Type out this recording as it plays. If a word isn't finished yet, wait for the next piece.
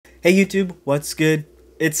Hey YouTube, what's good?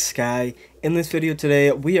 It's Sky. In this video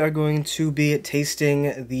today, we are going to be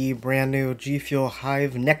tasting the brand new GFuel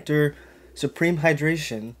HIVE NECTAR Supreme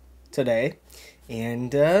Hydration today.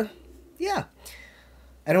 And, yeah.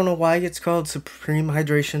 I don't know why it's called Supreme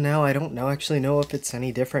Hydration now. I don't actually know if it's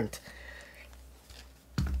any different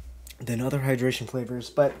than other hydration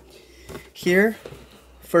flavors. But here,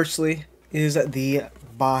 firstly, is the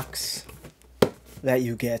box that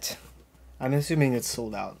you get. I'm assuming it's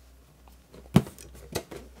sold out.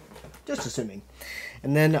 Just assuming.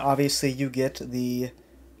 And then obviously you get the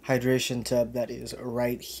hydration tub that is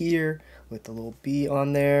right here with the little B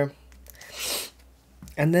on there.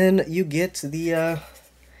 And then you get the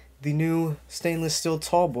new stainless steel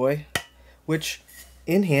tall boy, which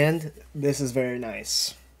in hand, this is very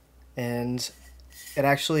nice. And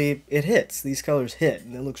it hits. These colors hit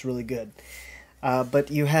and it looks really good.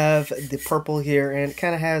 But you have the purple here, and it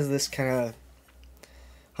kind of has this kind of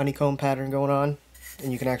honeycomb pattern going on.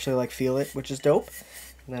 And you can actually like feel it, which is dope.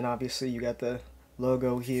 And then obviously you got the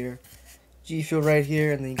logo here, GFuel right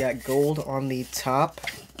here, and then you got gold on the top.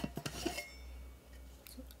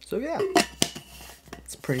 So yeah,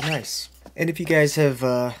 it's pretty nice. And if you guys have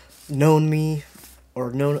known me or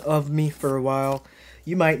known of me for a while,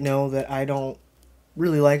 you might know that I don't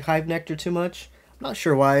really like Hive Nectar too much. I'm not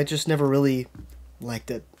sure why, I just never really liked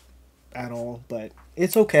it at all, but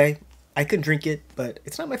it's okay. I can drink it, but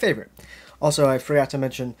it's not my favorite. Also, I forgot to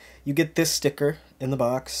mention, you get this sticker in the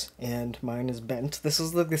box, and mine is bent. This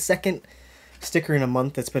is the second sticker in a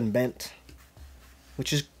month that's been bent,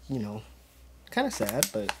 which is, you know, kind of sad,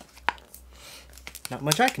 but not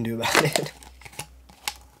much I can do about it.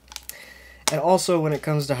 And also, when it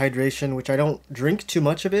comes to hydration, which I don't drink too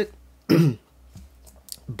much of it,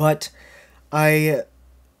 but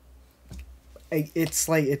it's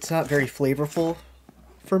not very flavorful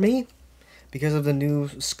for me, because of the new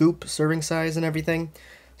scoop serving size and everything.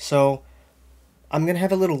 So I'm going to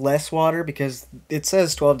have a little less water because it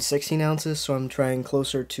says 12 to 16 ounces, so I'm trying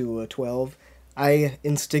closer to 12. I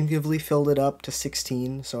instinctively filled it up to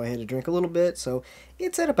 16, so I had to drink a little bit. So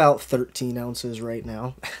it's at about 13 ounces right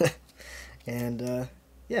now. And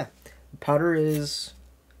yeah, the powder is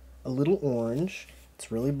a little orange.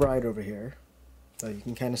 It's really bright over here, so you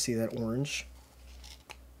can kind of see that orange.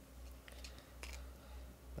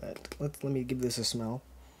 But let me give this a smell.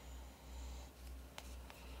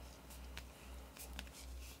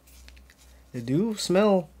 They do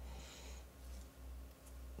smell.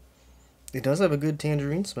 It does have a good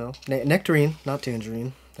tangerine smell. Nectarine, not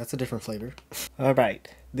tangerine. That's a different flavor. Alright,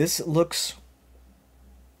 this looks...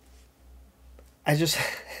 I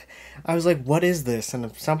was like, what is this?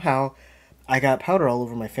 And somehow I got powder all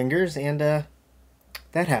over my fingers, and that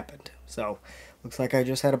happened. So, looks like I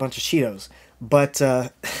just had a bunch of Cheetos. But,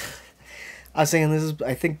 I was saying this is,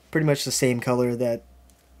 I think, pretty much the same color that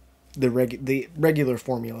the regular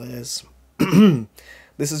formula is.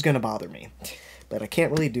 This is going to bother me. But I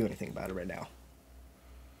can't really do anything about it right now.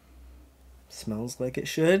 Smells like it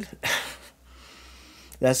should.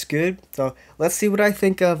 That's good. So, let's see what I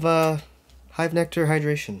think of Hive Nectar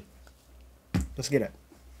Hydration. Let's get it.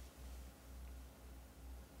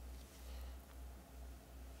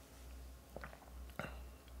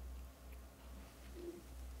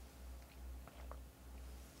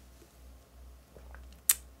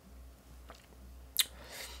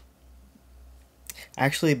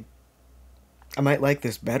 Actually, I might like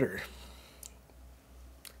this better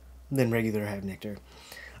than regular Hive Nectar.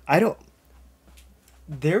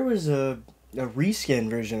 There was a reskin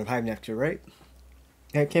version of Hive Nectar, right?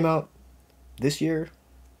 That came out this year.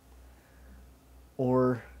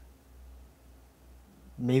 Or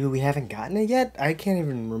maybe we haven't gotten it yet? I can't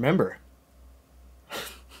even remember.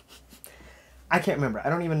 I can't remember.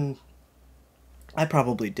 I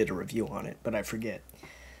probably did a review on it, but I forget.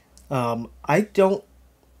 I don't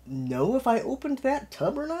know if I opened that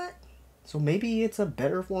tub or not, so maybe it's a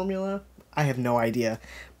better formula. I have no idea,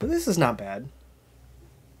 but this is not bad.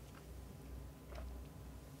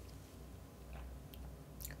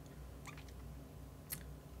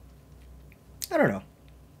 I don't know,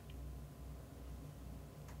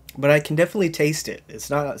 but I can definitely taste it. It's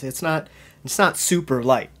not super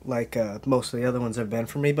light like most of the other ones have been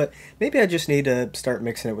for me, but maybe I just need to start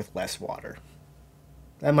mixing it with less water.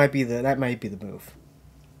 That might be the move.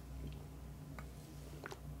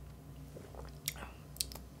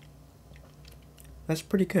 That's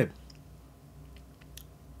pretty good.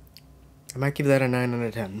 I might give that a 9 out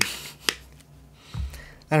of 10.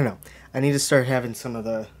 I don't know. I need to start having some of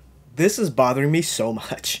the... This is bothering me so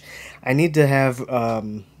much. I need to have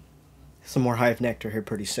some more Hive Nectar here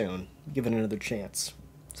pretty soon. Give it another chance.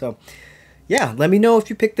 So, yeah, let me know if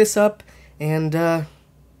you pick this up and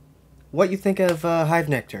what you think of Hive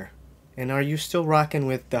Nectar. And are you still rocking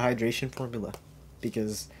with the hydration formula?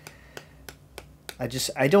 Because I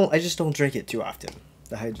just don't drink it too often,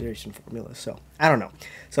 the hydration formula. So I don't know.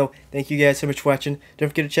 So thank you guys so much for watching. Don't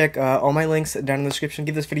forget to check all my links down in the description.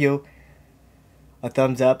 Give this video a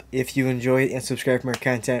thumbs up if you enjoyed, and subscribe for more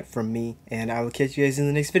content from me. And I will catch you guys in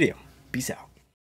the next video. Peace out.